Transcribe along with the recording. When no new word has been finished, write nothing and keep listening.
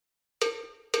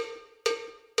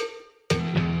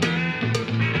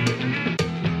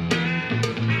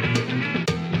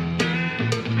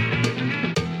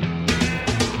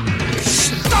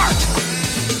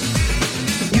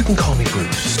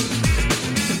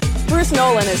Bruce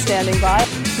Nolan is standing by.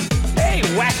 Hey,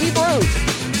 Wacky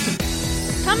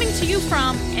Bruce! Coming to you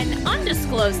from an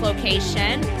undisclosed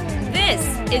location, this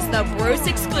is the Bruce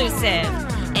Exclusive.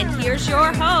 And here's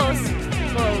your host,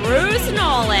 Bruce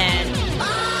Nolan.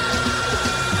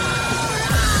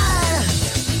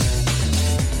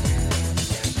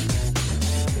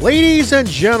 Ladies and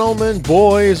gentlemen,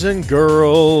 boys and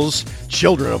girls,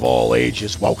 children of all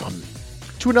ages, welcome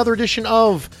to another edition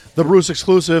of the Bruce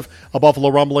Exclusive, a Buffalo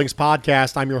Rumblings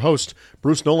podcast. I'm your host,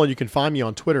 Bruce Nolan. You can find me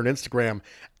on Twitter and Instagram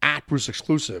at Bruce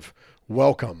Exclusive.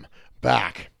 Welcome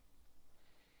back.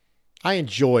 I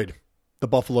enjoyed the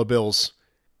Buffalo Bills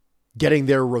getting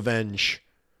their revenge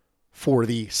for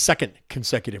the second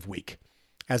consecutive week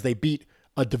as they beat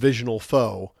a divisional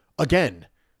foe again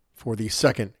for the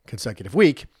second consecutive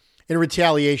week in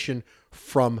retaliation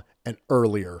from an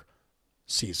earlier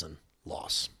season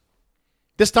loss.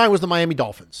 This time was the Miami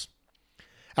Dolphins.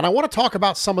 And I want to talk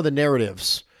about some of the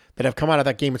narratives that have come out of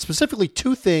that game, and specifically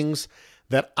two things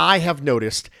that I have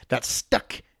noticed that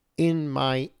stuck in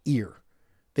my ear.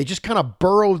 They just kind of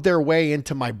burrowed their way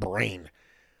into my brain.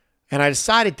 And I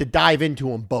decided to dive into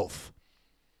them both.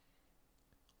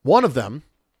 One of them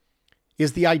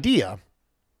is the idea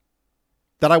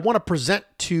that I want to present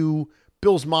to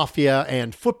Bills Mafia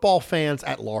and football fans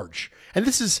at large. And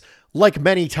this is, like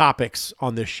many topics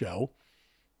on this show,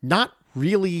 not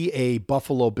really a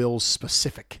Buffalo Bills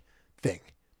specific thing.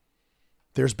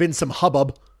 There's been some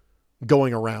hubbub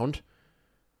going around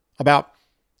about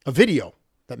a video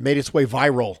that made its way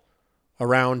viral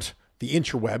around the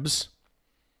interwebs.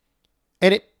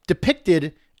 And it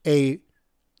depicted a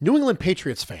New England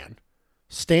Patriots fan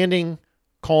standing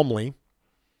calmly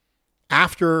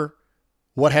after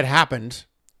what had happened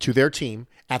to their team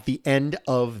at the end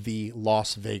of the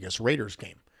Las Vegas Raiders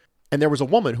game. And there was a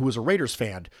woman who was a Raiders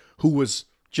fan who was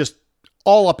just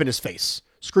all up in his face,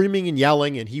 screaming and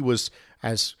yelling, and he was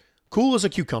as cool as a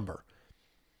cucumber.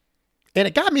 And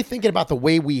it got me thinking about the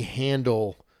way we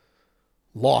handle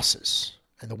losses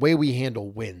and the way we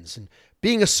handle wins and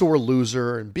being a sore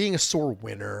loser and being a sore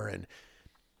winner. And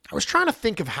I was trying to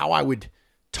think of how I would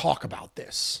talk about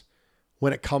this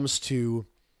when it comes to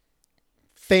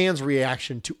fans'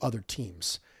 reaction to other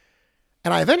teams.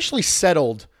 And I eventually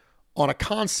settled on a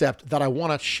concept that I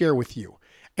want to share with you.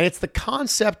 And it's the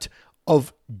concept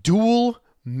of dual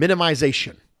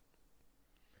minimization.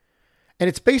 And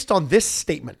it's based on this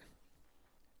statement.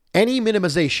 Any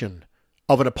minimization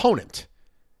of an opponent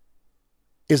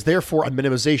is therefore a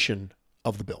minimization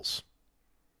of the Bills.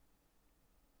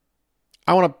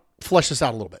 I want to flesh this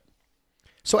out a little bit.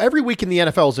 So every week in the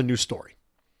NFL is a new story.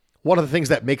 One of the things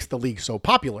that makes the league so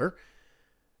popular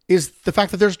is the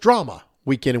fact that there's drama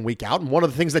week in and week out. And one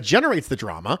of the things that generates the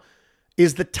drama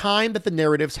is the time that the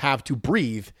narratives have to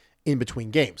breathe in between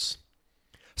games.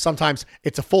 Sometimes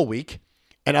it's a full week,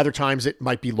 and other times it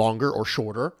might be longer or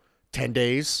shorter, 10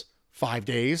 days, 5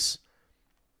 days,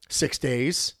 6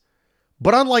 days.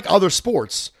 But unlike other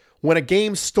sports, when a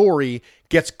game's story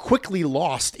gets quickly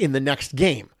lost in the next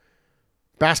game,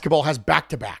 basketball has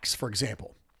back-to-backs, for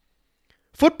example.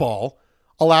 Football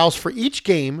allows for each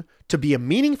game to be a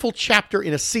meaningful chapter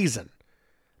in a season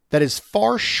that is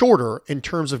far shorter in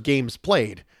terms of games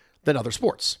played than other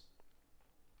sports.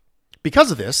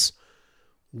 Because of this,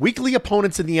 weekly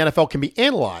opponents in the NFL can be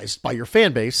analyzed by your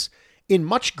fan base in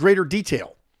much greater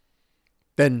detail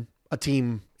than a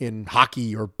team in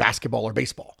hockey or basketball or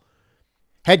baseball.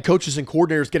 Head coaches and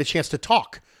coordinators get a chance to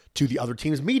talk to the other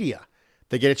team's media.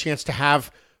 They get a chance to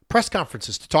have press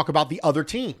conferences to talk about the other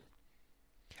team.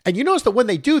 And you notice that when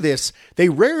they do this, they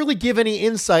rarely give any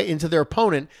insight into their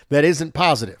opponent that isn't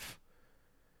positive.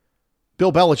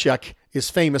 Bill Belichick is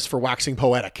famous for waxing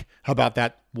poetic about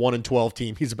that 1-12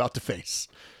 team he's about to face.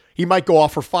 He might go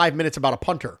off for 5 minutes about a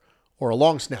punter or a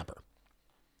long snapper.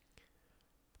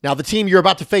 Now, the team you're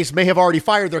about to face may have already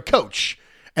fired their coach,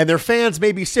 and their fans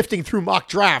may be sifting through mock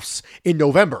drafts in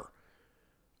November.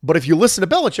 But if you listen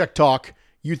to Belichick talk,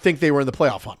 you'd think they were in the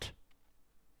playoff hunt.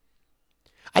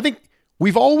 I think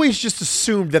we've always just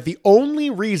assumed that the only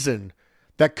reason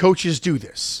that coaches do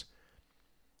this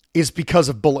is because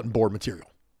of bulletin board material.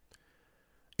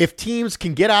 If teams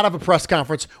can get out of a press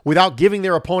conference without giving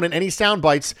their opponent any sound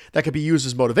bites that could be used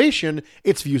as motivation,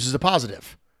 it's viewed as a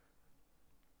positive.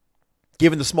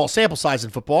 Given the small sample size in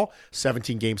football,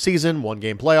 17-game season,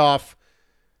 1-game playoff,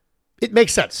 it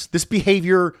makes sense. This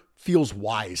behavior feels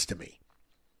wise to me.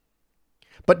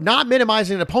 But not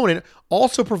minimizing an opponent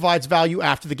also provides value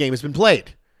after the game has been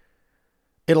played.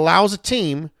 It allows a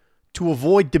team to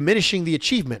avoid diminishing the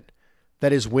achievement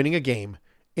that is winning a game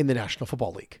in the National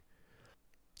Football League.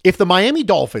 If the Miami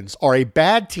Dolphins are a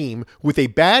bad team with a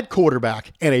bad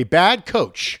quarterback and a bad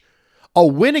coach, a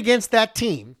win against that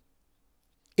team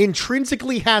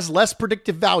intrinsically has less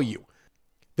predictive value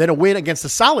than a win against a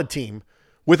solid team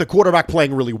with a quarterback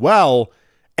playing really well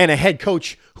and a head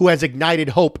coach who has ignited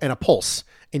hope and a pulse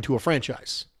into a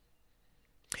franchise.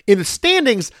 In the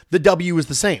standings, the W is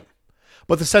the same,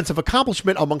 but the sense of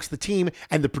accomplishment amongst the team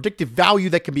and the predictive value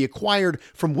that can be acquired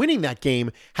from winning that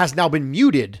game has now been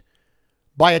muted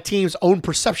by a team's own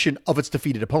perception of its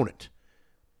defeated opponent.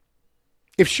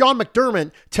 If Sean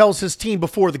McDermott tells his team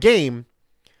before the game,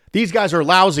 these guys are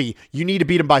lousy, you need to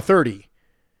beat them by 30,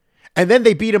 and then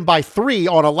they beat him by 3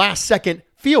 on a last-second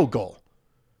field goal,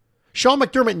 Sean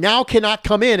McDermott now cannot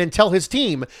come in and tell his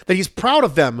team that he's proud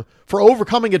of them for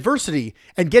overcoming adversity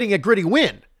and getting a gritty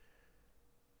win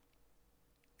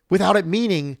without it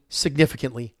meaning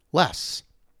significantly less.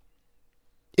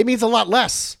 It means a lot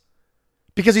less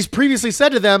because he's previously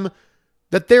said to them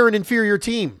that they're an inferior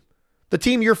team. The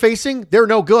team you're facing, they're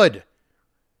no good.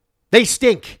 They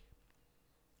stink.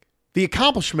 The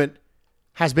accomplishment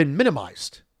has been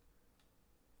minimized.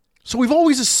 So we've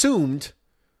always assumed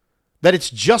that it's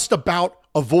just about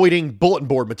avoiding bulletin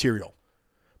board material.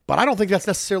 But I don't think that's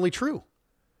necessarily true.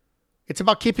 It's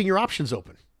about keeping your options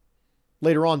open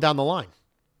later on down the line.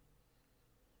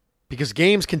 Because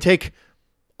games can take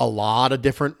a lot of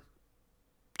different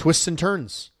twists and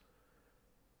turns.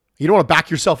 You don't want to back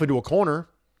yourself into a corner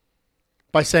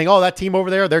by saying, oh, that team over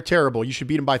there, they're terrible. You should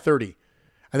beat them by 30.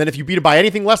 And then if you beat them by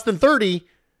anything less than 30,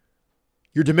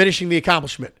 you're diminishing the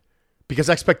accomplishment because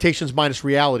expectations minus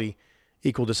reality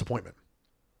equal disappointment.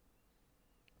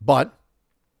 But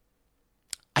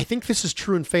I think this is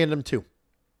true in fandom too.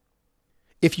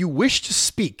 If you wish to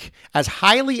speak as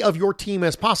highly of your team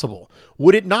as possible,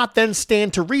 would it not then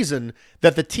stand to reason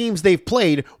that the teams they've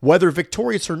played, whether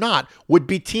victorious or not, would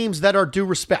be teams that are due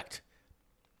respect?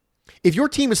 If your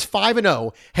team is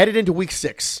 5-0 headed into week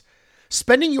 6,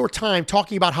 spending your time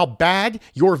talking about how bad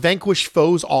your vanquished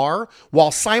foes are while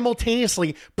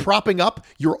simultaneously propping up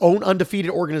your own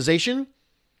undefeated organization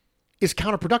is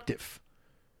counterproductive.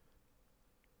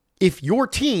 If your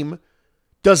team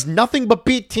does nothing but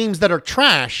beat teams that are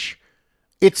trash,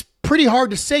 it's pretty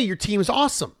hard to say your team is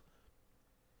awesome.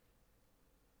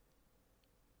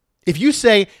 If you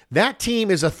say that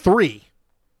team is a 3,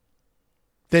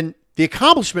 then the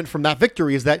accomplishment from that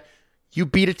victory is that you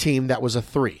beat a team that was a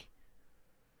 3.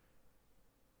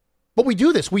 But we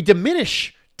do this. We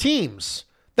diminish teams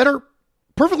that are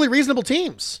perfectly reasonable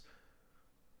teams.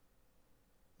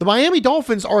 The Miami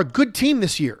Dolphins are a good team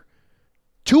this year.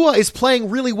 Tua is playing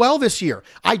really well this year.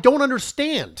 I don't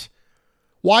understand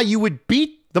why you would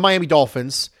beat the Miami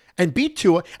Dolphins and beat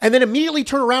Tua and then immediately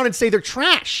turn around and say they're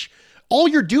trash. All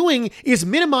you're doing is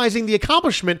minimizing the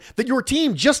accomplishment that your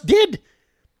team just did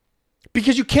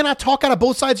because you cannot talk out of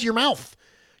both sides of your mouth.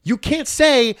 You can't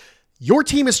say your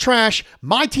team is trash,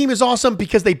 my team is awesome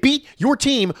because they beat your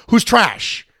team who's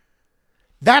trash.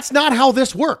 That's not how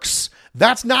this works.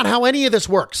 That's not how any of this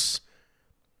works.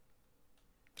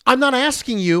 I'm not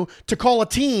asking you to call a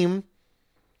team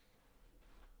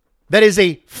that is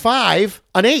a 5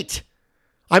 an 8.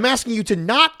 I'm asking you to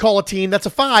not call a team that's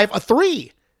a 5 a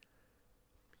 3.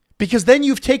 Because then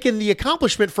you've taken the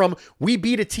accomplishment from we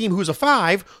beat a team who's a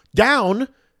 5 down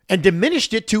and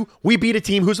diminished it to we beat a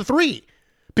team who's a 3.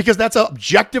 Because that's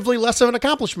objectively less of an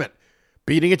accomplishment.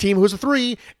 Beating a team who's a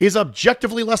 3 is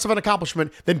objectively less of an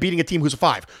accomplishment than beating a team who's a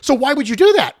 5. So why would you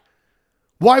do that?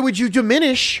 Why would you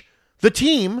diminish the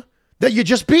team that you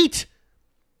just beat?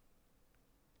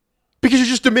 Because you're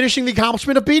just diminishing the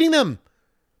accomplishment of beating them.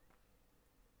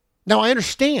 Now, I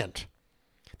understand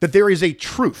that there is a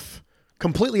truth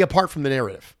completely apart from the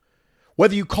narrative.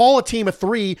 Whether you call a team a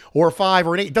 3 or a 5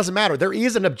 or an 8, it doesn't matter. There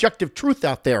is an objective truth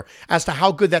out there as to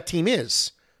how good that team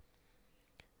is.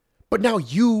 But now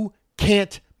you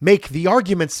can't make the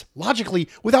arguments logically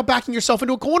without backing yourself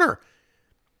into a corner.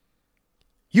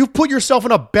 You've put yourself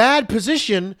in a bad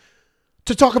position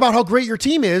to talk about how great your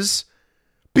team is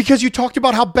because you talked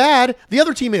about how bad the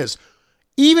other team is.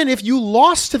 Even if you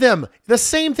lost to them, the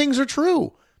same things are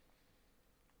true.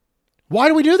 Why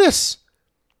do we do this?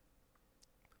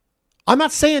 I'm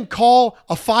not saying call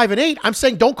a 5 an 8. I'm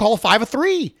saying don't call a 5 a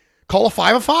 3. Call a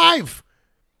 5 a 5.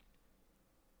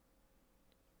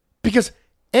 Because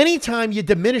anytime you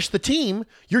diminish the team,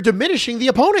 you're diminishing the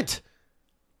opponent,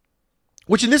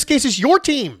 which in this case is your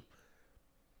team.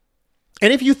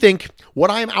 And if you think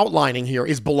what I am outlining here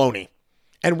is baloney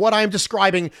and what I am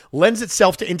describing lends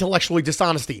itself to intellectually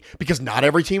dishonesty because not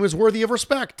every team is worthy of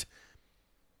respect,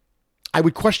 I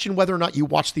would question whether or not you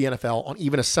watch the NFL on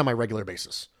even a semi-regular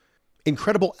basis.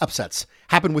 Incredible upsets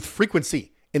happen with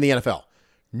frequency in the NFL.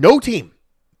 No team,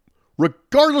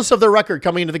 regardless of their record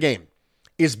coming into the game,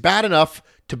 is bad enough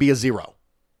to be a 0.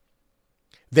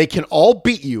 They can all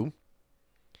beat you,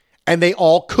 and they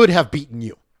all could have beaten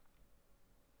you.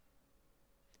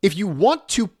 If you want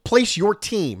to place your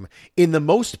team in the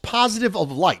most positive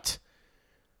of light,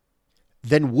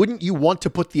 then wouldn't you want to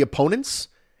put the opponents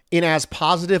in as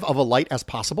positive of a light as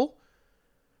possible?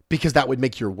 Because that would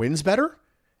make your wins better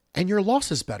and your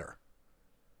losses better.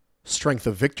 Strength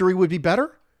of victory would be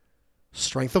better.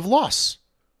 Strength of loss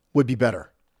would be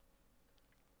better.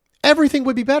 Everything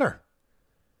would be better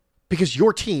because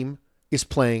your team is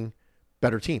playing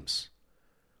better teams.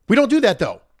 We don't do that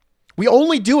though. We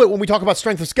only do it when we talk about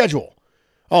strength of schedule.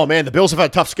 Oh man, the Bills have had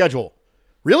a tough schedule.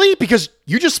 Really? Because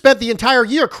you just spent the entire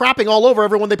year crapping all over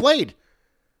everyone they played.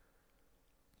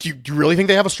 Do you really think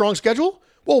they have a strong schedule?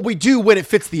 Well, we do when it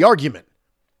fits the argument.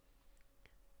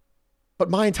 But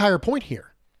my entire point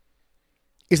here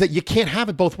is that you can't have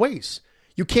it both ways.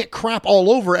 You can't crap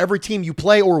all over every team you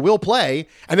play or will play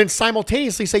and then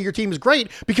simultaneously say your team is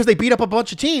great because they beat up a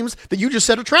bunch of teams that you just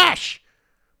said are trash.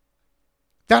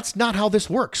 That's not how this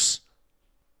works.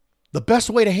 The best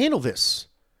way to handle this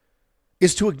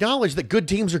is to acknowledge that good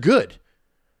teams are good.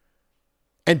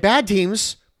 And bad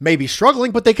teams may be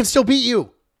struggling, but they can still beat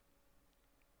you.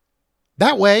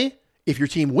 That way, if your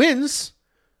team wins,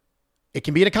 it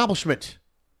can be an accomplishment.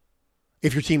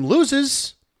 If your team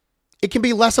loses, it can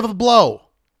be less of a blow.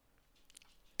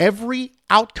 Every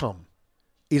outcome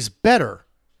is better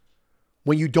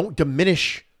when you don't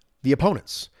diminish the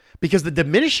opponents, because the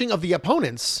diminishing of the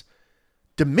opponents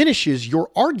diminishes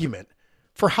your argument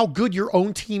for how good your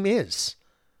own team is.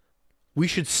 We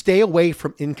should stay away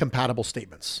from incompatible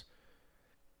statements.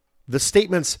 The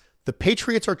statements, the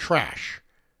Patriots are trash,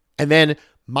 and then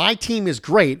my team is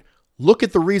great, look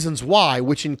at the reasons why,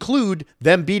 which include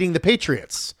them beating the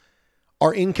Patriots,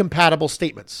 are incompatible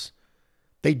statements.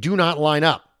 They do not line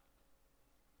up.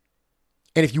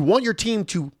 And if you want your team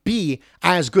to be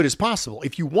as good as possible,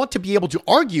 if you want to be able to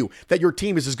argue that your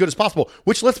team is as good as possible,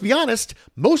 which, let's be honest,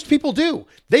 most people do.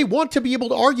 They want to be able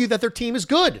to argue that their team is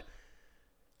good.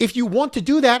 If you want to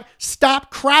do that,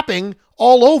 stop crapping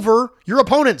all over your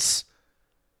opponents,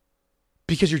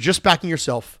 because you're just backing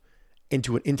yourself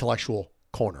into an intellectual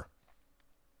corner.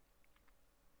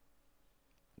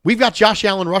 We've got Josh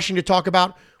Allen rushing to talk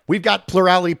about. We've got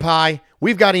plurality pie.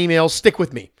 We've got emails. Stick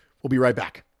with me. We'll be right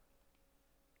back.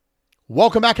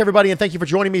 Welcome back, everybody, and thank you for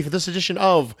joining me for this edition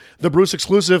of the Bruce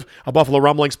Exclusive, a Buffalo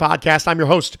Rumblings podcast. I'm your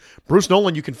host, Bruce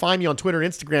Nolan. You can find me on Twitter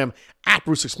and Instagram at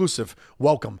Bruce Exclusive.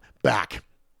 Welcome back.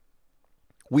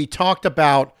 We talked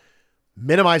about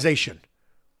minimization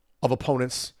of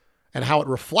opponents and how it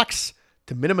reflects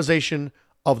to minimization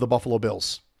of the Buffalo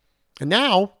Bills. And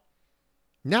now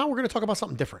we're going to talk about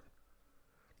something different.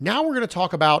 Now we're going to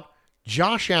talk about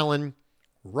Josh Allen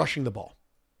rushing the ball.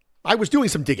 I was doing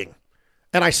some digging,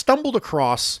 and I stumbled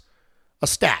across a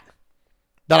stat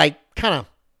that I kind of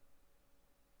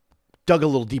dug a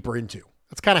little deeper into.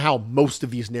 That's kind of how most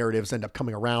of these narratives end up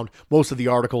coming around. Most of the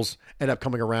articles end up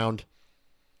coming around.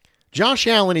 Josh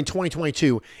Allen in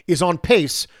 2022 is on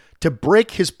pace to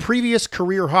break his previous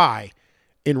career high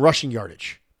in rushing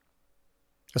yardage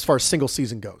as far as single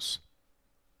season goes.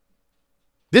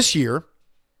 This year,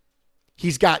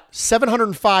 he's got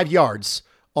 705 yards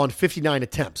on 59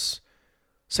 attempts,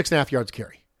 6.5 yards a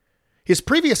carry. His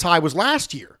previous high was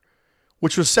last year,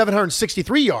 which was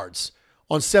 763 yards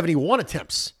on 71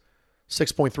 attempts,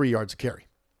 6.3 yards a carry.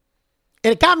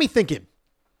 And it got me thinking,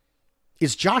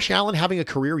 is Josh Allen having a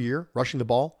career year rushing the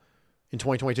ball in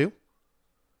 2022?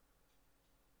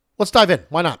 Let's dive in.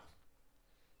 Why not?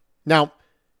 Now,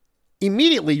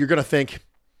 immediately you're going to think,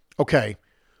 okay,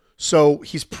 so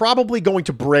he's probably going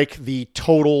to break the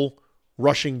total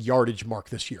rushing yardage mark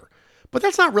this year. But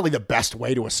that's not really the best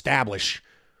way to establish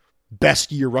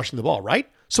best year rushing the ball, right?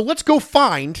 So let's go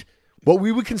find what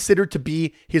we would consider to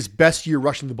be his best year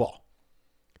rushing the ball.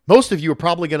 Most of you are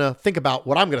probably going to think about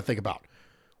what I'm going to think about,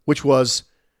 which was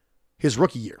his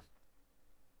rookie year.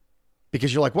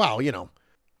 Because you're like, wow,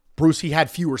 Bruce, he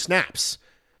had fewer snaps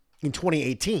in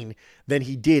 2018 than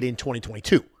he did in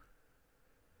 2022.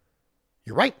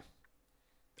 You're right.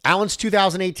 Allen's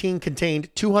 2018 contained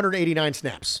 289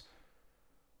 snaps.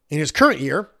 In his current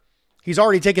year, he's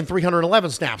already taken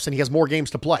 311 snaps and he has more games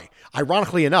to play.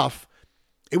 Ironically enough,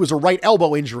 it was a right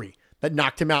elbow injury that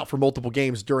knocked him out for multiple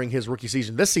games during his rookie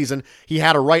season. This season, he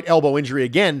had a right elbow injury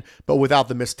again, but without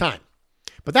the missed time.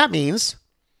 But that means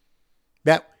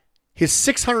that his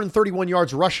 631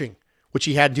 yards rushing, which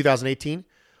he had in 2018,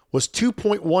 was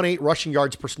 2.18 rushing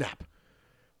yards per snap,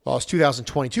 while his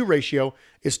 2022 ratio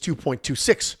is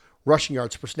 2.26 rushing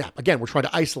yards per snap. Again, we're trying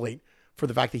to isolate for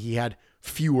the fact that he had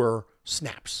fewer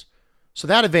snaps. So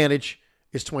that advantage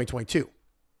is 2022.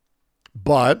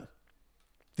 But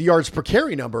the yards per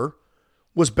carry number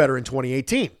was better in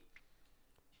 2018.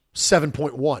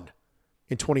 7.1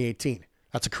 in 2018.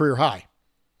 That's a career high.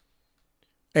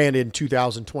 And in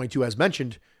 2022, as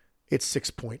mentioned, it's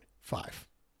 6.5.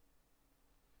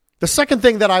 The second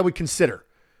thing that I would consider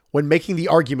when making the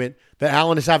argument that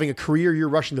Allen is having a career year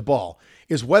rushing the ball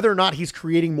is whether or not he's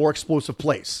creating more explosive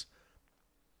plays.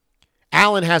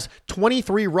 Allen has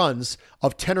 23 runs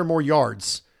of 10 or more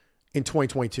yards in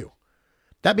 2022.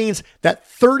 That means that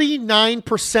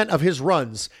 39% of his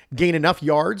runs gain enough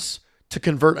yards to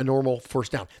convert a normal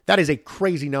first down. That is a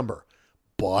crazy number.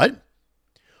 But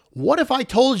what if I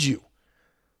told you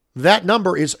that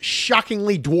number is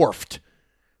shockingly dwarfed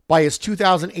by his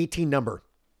 2018 number?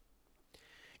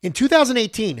 In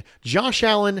 2018, Josh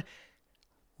Allen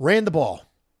ran the ball,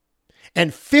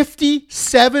 and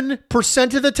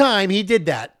 57% of the time he did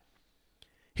that,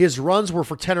 his runs were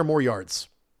for 10 or more yards.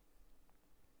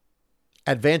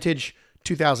 Advantage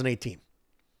 2018.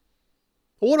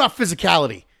 Well, what about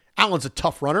physicality? Allen's a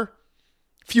tough runner.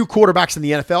 Few quarterbacks in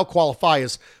the NFL qualify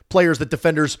as players that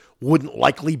defenders wouldn't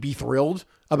likely be thrilled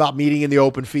about meeting in the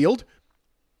open field.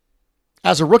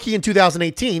 As a rookie in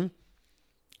 2018,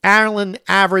 Allen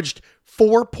averaged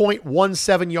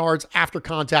 4.17 yards after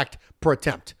contact per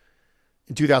attempt.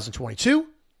 In 2022,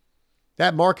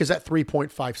 that mark is at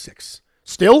 3.56.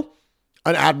 Still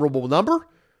an admirable number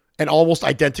and almost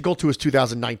identical to his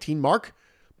 2019 mark,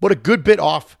 but a good bit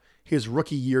off his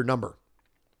rookie year number.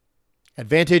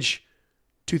 Advantage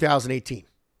 2018.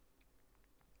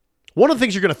 One of the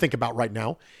things you're going to think about right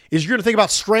now is you're going to think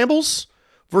about scrambles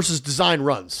versus design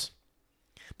runs.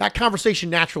 That conversation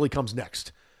naturally comes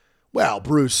next. Well,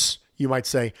 Bruce, you might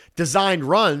say, designed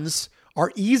runs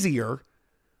are easier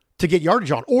to get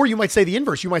yardage on. Or you might say the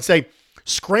inverse. You might say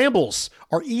scrambles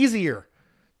are easier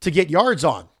to get yards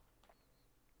on.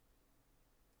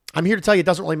 I'm here to tell you it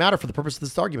doesn't really matter for the purpose of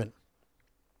this argument.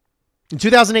 In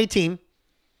 2018,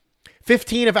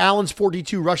 15 of Allen's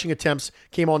 42 rushing attempts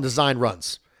came on design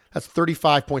runs. That's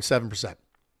 35.7%.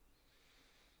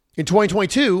 In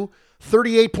 2022,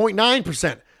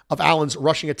 38.9% of Allen's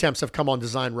rushing attempts have come on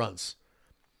design runs.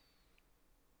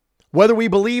 Whether we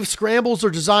believe scrambles or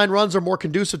design runs are more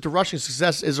conducive to rushing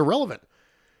success is irrelevant.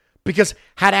 Because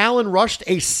had Allen rushed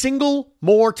a single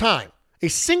time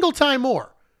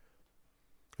more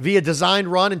via design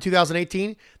run in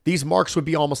 2018, these marks would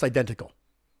be almost identical.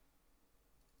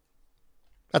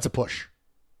 That's a push.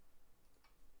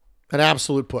 An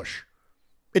absolute push.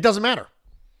 It doesn't matter.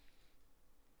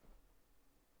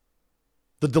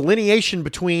 The delineation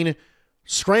between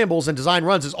scrambles and design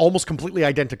runs is almost completely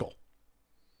identical.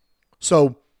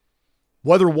 So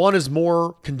whether one is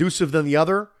more conducive than the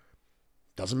other,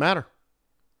 doesn't matter.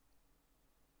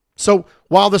 So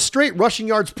while the straight rushing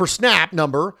yards per snap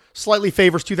number slightly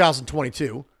favors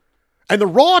 2022, and the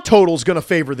raw total is going to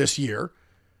favor this year,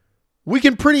 we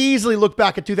can pretty easily look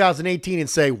back at 2018 and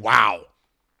say, wow,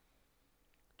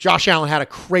 Josh Allen had a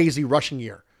crazy rushing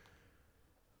year.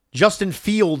 Justin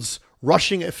Fields'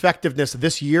 rushing effectiveness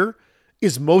this year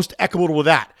is most equitable with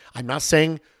that. I'm not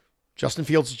saying Justin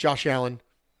Fields is Josh Allen.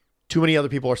 Too many other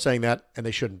people are saying that, and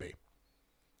they shouldn't be.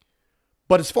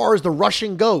 But as far as the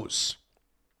rushing goes,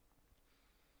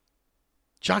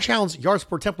 Josh Allen's yards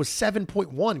per attempt was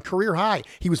 7.1, career high.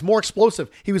 He was more explosive.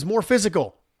 He was more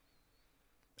physical.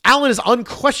 Allen is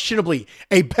unquestionably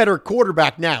a better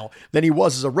quarterback now than he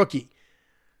was as a rookie.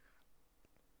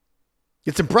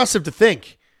 It's impressive to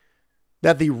think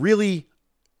that the really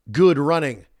good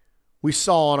running we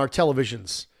saw on our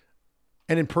televisions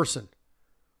and in person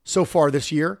so far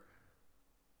this year,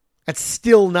 that's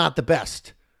still not the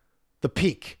best, the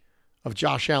peak of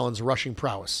Josh Allen's rushing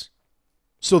prowess.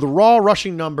 So the raw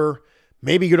rushing number,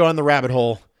 maybe go down the rabbit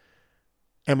hole,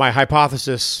 and my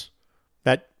hypothesis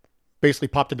that basically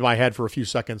popped into my head for a few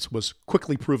seconds was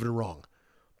quickly proven wrong.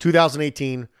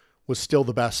 2018 was still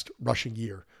the best rushing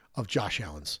year of Josh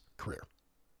Allen's career.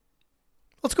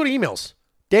 Let's go to emails.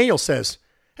 Daniel says,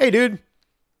 hey, dude,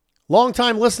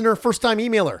 long-time listener, first-time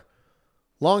emailer,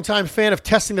 long-time fan of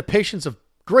testing the patience of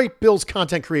great Bills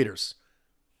content creators.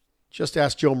 Just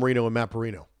ask Joe Marino and Matt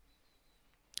Perino.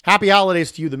 Happy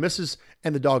holidays to you, the missus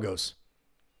and the doggos.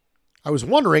 I was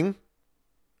wondering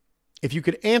if you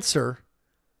could answer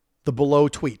the below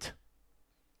tweet.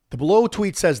 The below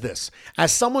tweet says this: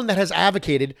 as someone that has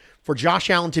advocated for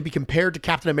Josh Allen to be compared to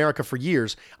Captain America for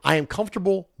years, I am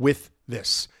comfortable with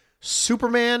this.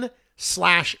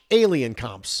 Superman/alien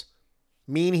comps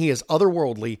mean he is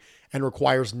otherworldly and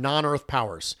requires non-Earth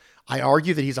powers. I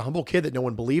argue that he's a humble kid that no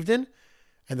one believed in,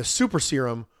 and the super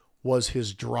serum was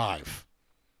his drive.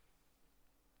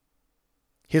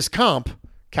 His comp,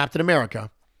 Captain America,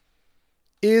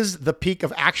 is the peak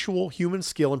of actual human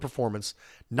skill and performance,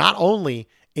 not only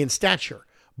in stature,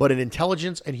 but in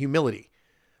intelligence and humility,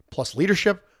 plus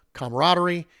leadership,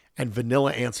 camaraderie, and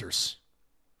vanilla answers.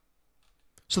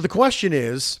 So the question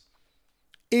is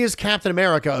Captain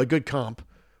America a good comp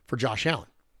for Josh Allen?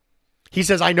 He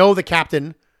says, I know the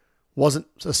Captain wasn't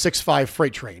a 6'5"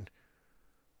 freight train,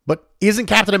 but isn't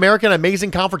Captain America an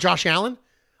amazing comp for Josh Allen?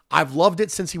 I've loved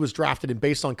it since he was drafted and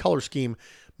based on color scheme,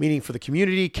 meaning for the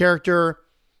community, character.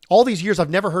 All these years, I've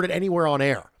never heard it anywhere on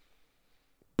air.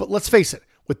 But let's face it,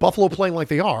 with Buffalo playing like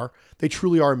they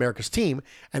truly are America's team,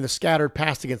 and the scattered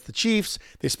past against the Chiefs,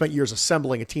 they spent years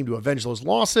assembling a team to avenge those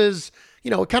losses.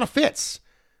 It kind of fits.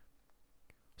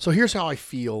 So here's how I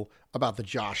feel about the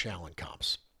Josh Allen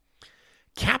comps.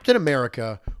 Captain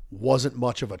America wasn't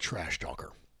much of a trash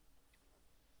talker.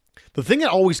 The thing that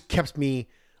always kept me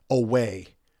away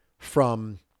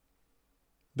from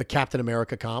the Captain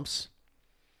America comps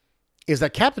is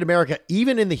that Captain America,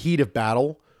 even in the heat of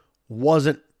battle,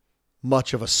 wasn't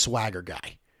much of a swagger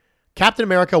guy. Captain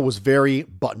America was very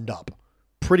buttoned up,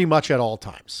 pretty much at all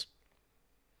times.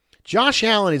 Josh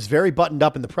Allen is very buttoned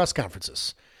up in the press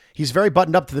conferences. He's very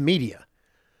buttoned up to the media.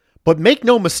 But make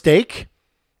no mistake,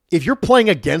 if you're playing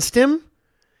against him,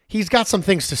 he's got some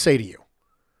things to say to you.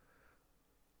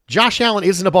 Josh Allen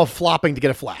isn't above flopping to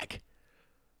get a flag.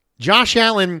 Josh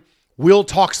Allen will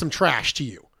talk some trash to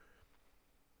you.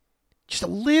 Just a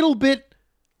little bit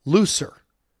looser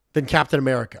than Captain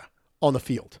America on the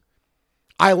field.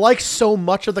 I like so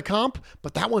much of the comp,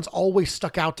 but that one's always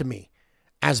stuck out to me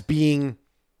as being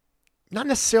not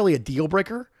necessarily a deal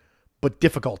breaker, but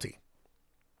difficulty.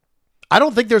 I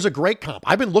don't think there's a great comp.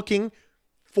 I've been looking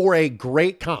for a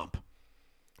great comp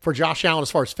for Josh Allen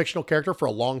as far as fictional character for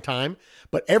a long time,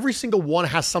 but every single one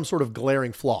has some sort of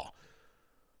glaring flaw.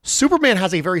 Superman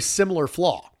has a very similar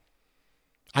flaw.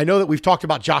 I know that we've talked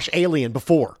about Josh Alien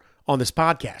before on this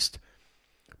podcast,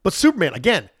 but Superman,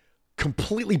 again,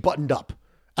 completely buttoned up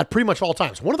at pretty much all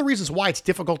times. One of the reasons why it's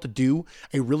difficult to do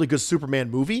a really good Superman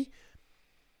movie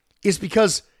is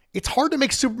because it's hard to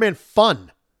make Superman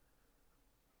fun.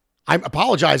 I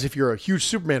apologize if you're a huge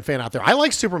Superman fan out there. I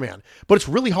like Superman, but it's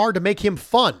really hard to make him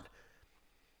fun.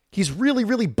 He's really,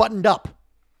 really buttoned up.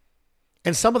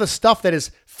 And some of the stuff that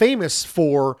is famous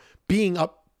for being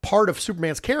a part of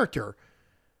Superman's character,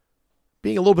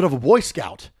 being a little bit of a Boy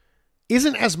Scout,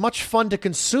 isn't as much fun to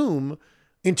consume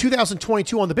in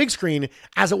 2022 on the big screen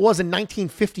as it was in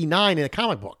 1959 in a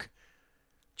comic book.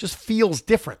 Just feels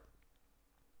different.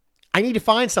 I need to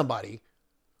find somebody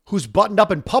who's buttoned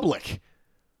up in public,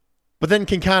 but then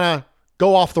can kind of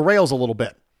go off the rails a little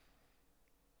bit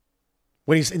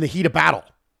when he's in the heat of battle.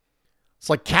 It's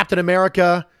like Captain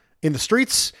America in the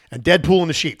streets and Deadpool in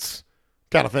the sheets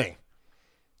kind of thing.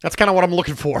 That's kind of what I'm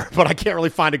looking for, but I can't really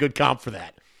find a good comp for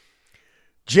that.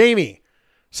 Jamie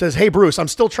says, hey, Bruce, I'm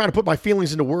still trying to put my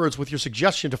feelings into words with your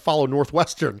suggestion to follow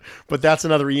Northwestern, but that's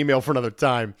another email for another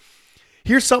time.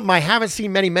 Here's something I haven't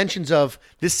seen many mentions of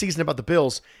this season about the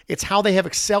Bills. It's how they have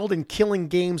excelled in killing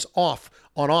games off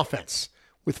on offense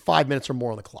with 5 minutes or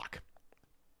more on the clock.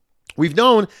 We've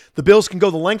known the Bills can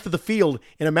go the length of the field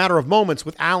in a matter of moments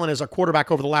with Allen as our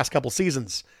quarterback over the last couple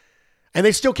seasons. And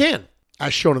they still can,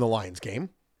 as shown in the Lions game.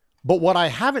 But what I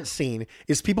haven't seen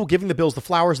is people giving the Bills the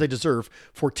flowers they deserve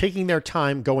for taking their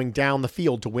time going down the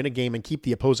field to win a game and keep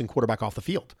the opposing quarterback off the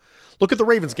field. Look at the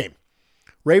Ravens game.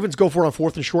 Ravens go for it on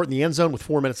 4th and short in the end zone with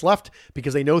 4 minutes left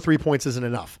because they know 3 points isn't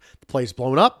enough. The play's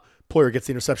blown up. Poyer gets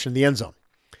the interception in the end zone.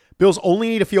 Bills only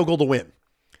need a field goal to win.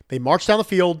 They march down the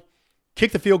field,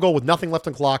 kick the field goal with nothing left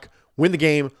on clock, win the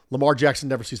game. Lamar Jackson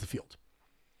never sees the field.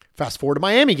 Fast forward to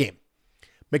Miami game.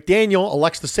 McDaniel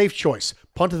elects the safe choice.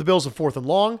 Punt to the Bills in 4th and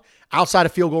long, outside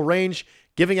of field goal range,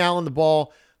 giving Allen the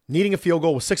ball, needing a field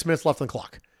goal with 6 minutes left on the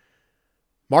clock.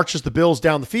 Marches the Bills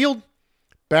down the field.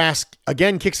 Bass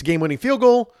again kicks a game-winning field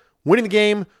goal, winning the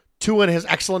game. Tua and his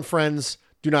excellent friends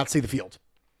do not see the field.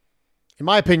 In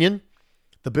my opinion,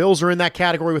 the Bills are in that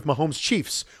category with Mahomes'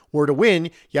 Chiefs, where to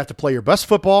win, you have to play your best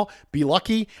football, be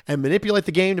lucky, and manipulate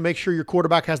the game to make sure your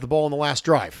quarterback has the ball on the last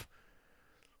drive.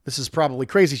 This is probably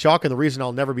crazy talk and the reason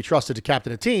I'll never be trusted to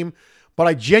captain a team, but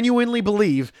I genuinely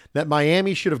believe that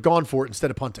Miami should have gone for it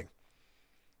instead of punting.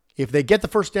 If they get the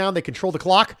first down, they control the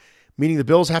clock, meaning the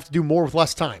Bills have to do more with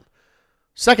less time.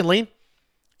 Secondly,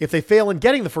 if they fail in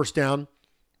getting the first down,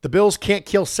 the Bills can't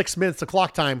kill 6 minutes of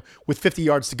clock time with 50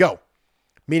 yards to go,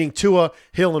 meaning Tua,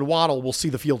 Hill, and Waddle will see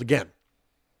the field again.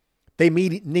 They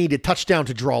need a touchdown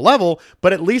to draw level,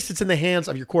 but at least it's in the hands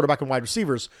of your quarterback and wide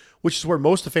receivers, which is where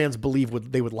most of the fans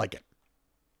believe they would like it.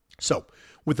 So,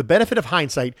 with the benefit of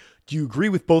hindsight, do you agree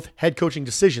with both head coaching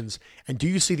decisions, and do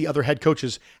you see the other head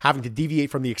coaches having to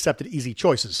deviate from the accepted easy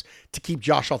choices to keep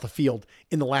Josh off the field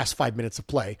in the last 5 minutes of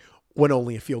play when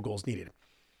only a field goal is needed?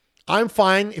 I'm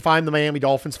fine if I'm the Miami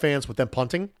Dolphins fans with them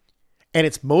punting, and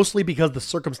it's mostly because the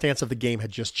circumstance of the game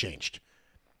had just changed.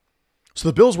 So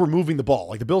the Bills were moving the ball.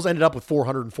 Like, the Bills ended up with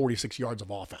 446 yards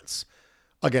of offense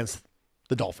against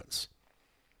the Dolphins.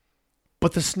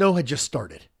 But the snow had just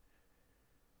started.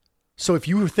 So if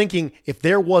you were thinking if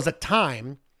there was a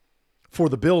time for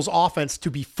the Bills offense to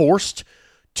be forced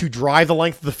to drive the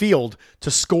length of the field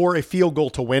to score a field goal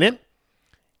to win it,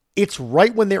 it's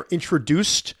right when they're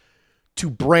introduced to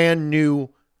brand new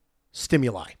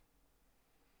stimuli.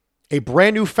 A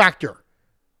brand new factor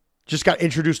just got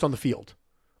introduced on the field.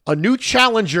 A new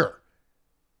challenger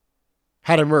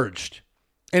had emerged,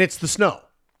 and it's the snow.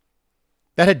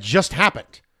 That had just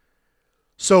happened.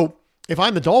 So if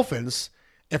I'm the Dolphins,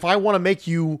 if I want to make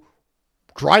you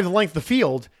drive the length of the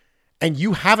field and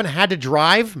you haven't had to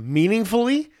drive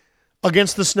meaningfully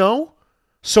against the snow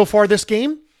so far this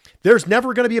game, there's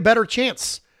never going to be a better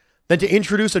chance than to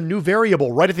introduce a new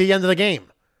variable right at the end of the game.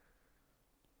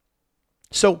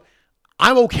 So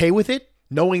I'm okay with it,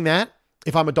 knowing that,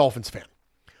 if I'm a Dolphins fan.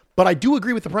 But I do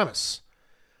agree with the premise.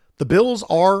 The Bills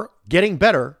are getting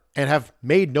better and have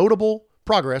made notable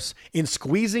progress in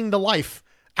squeezing the life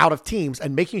out of teams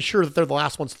and making sure that they're the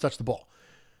last ones to touch the ball.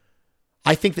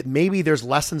 I think that maybe there's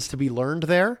lessons to be learned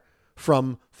there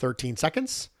from 13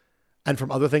 seconds and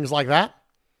from other things like that.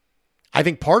 I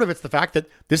think part of it's the fact that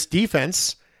this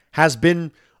defense has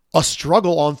been a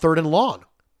struggle on 3rd and long.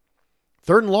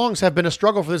 3rd and longs have been a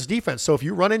struggle for this defense. So if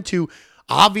you run into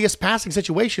obvious passing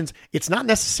situations, it's not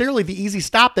necessarily the easy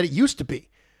stop that it used to be.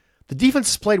 The defense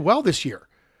has played well this year,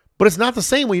 but it's not the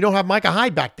same when you don't have Micah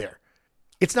Hyde back there.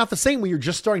 It's not the same when you're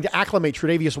just starting to acclimate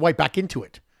Tre'Davious White back into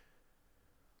it.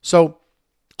 So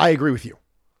I agree with you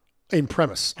in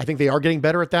premise. I think they are getting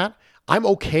better at that. I'm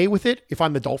okay with it if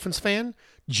I'm the Dolphins fan,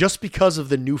 just because of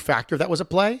the new factor that was at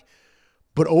play.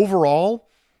 But overall,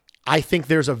 I think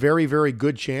there's a very, very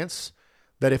good chance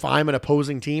that if I'm an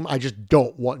opposing team, I just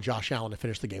don't want Josh Allen to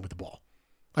finish the game with the ball.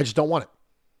 I just don't want it.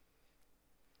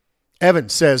 Evan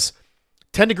says,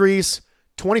 10 degrees,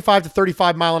 25 to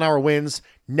 35 mile an hour winds,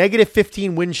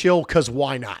 -15 wind chill, because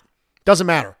why not? Doesn't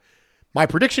matter. My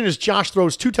prediction is Josh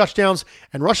throws 2 touchdowns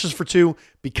and rushes for 2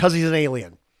 because he's an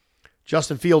alien.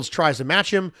 Justin Fields tries to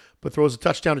match him, but throws a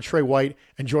touchdown to Trey White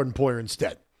and Jordan Poyer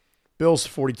instead. Bills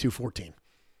 42-14.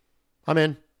 I'm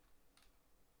in.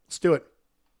 Let's do it.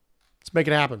 Let's make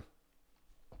it happen.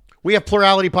 We have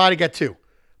plurality pie to get to.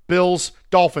 Bills,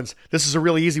 Dolphins. This is a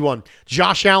really easy one.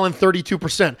 Josh Allen,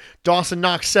 32%. Dawson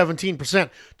Knox, 17%.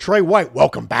 Trey White,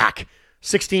 welcome back,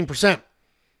 16%.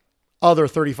 Other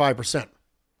 35%.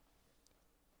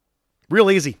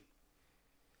 Real easy.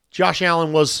 Josh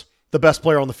Allen was the best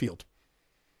player on the field.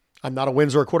 I'm not a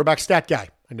wins or a quarterback stat guy.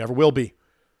 I never will be.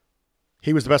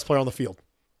 He was the best player on the field.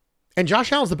 And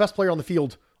Josh Allen's the best player on the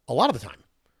field a lot of the time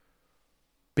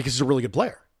because he's a really good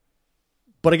player.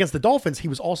 But against the Dolphins, he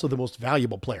was also the most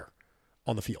valuable player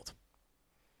on the field.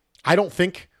 I don't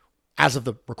think, as of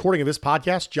the recording of this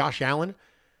podcast, Josh Allen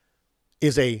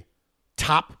is a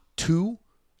top 2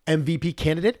 MVP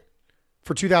candidate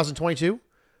for 2022,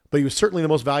 but he was certainly the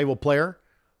most valuable player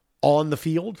on the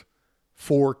field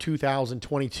for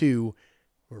 2022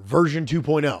 version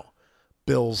 2.0,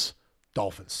 Bills,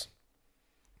 Dolphins.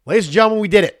 Ladies and gentlemen, we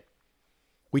did it.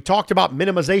 We talked about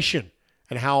minimization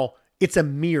and how it's a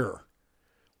mirror.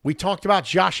 We talked about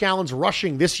Josh Allen's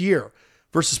rushing this year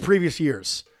versus previous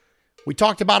years. We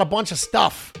talked about a bunch of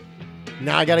stuff.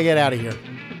 Now I got to get out of here.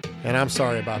 And I'm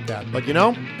sorry about that. But you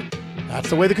know,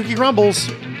 that's the way the cookie crumbles.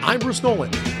 I'm Bruce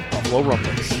Nolan, Buffalo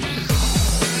Rumblings.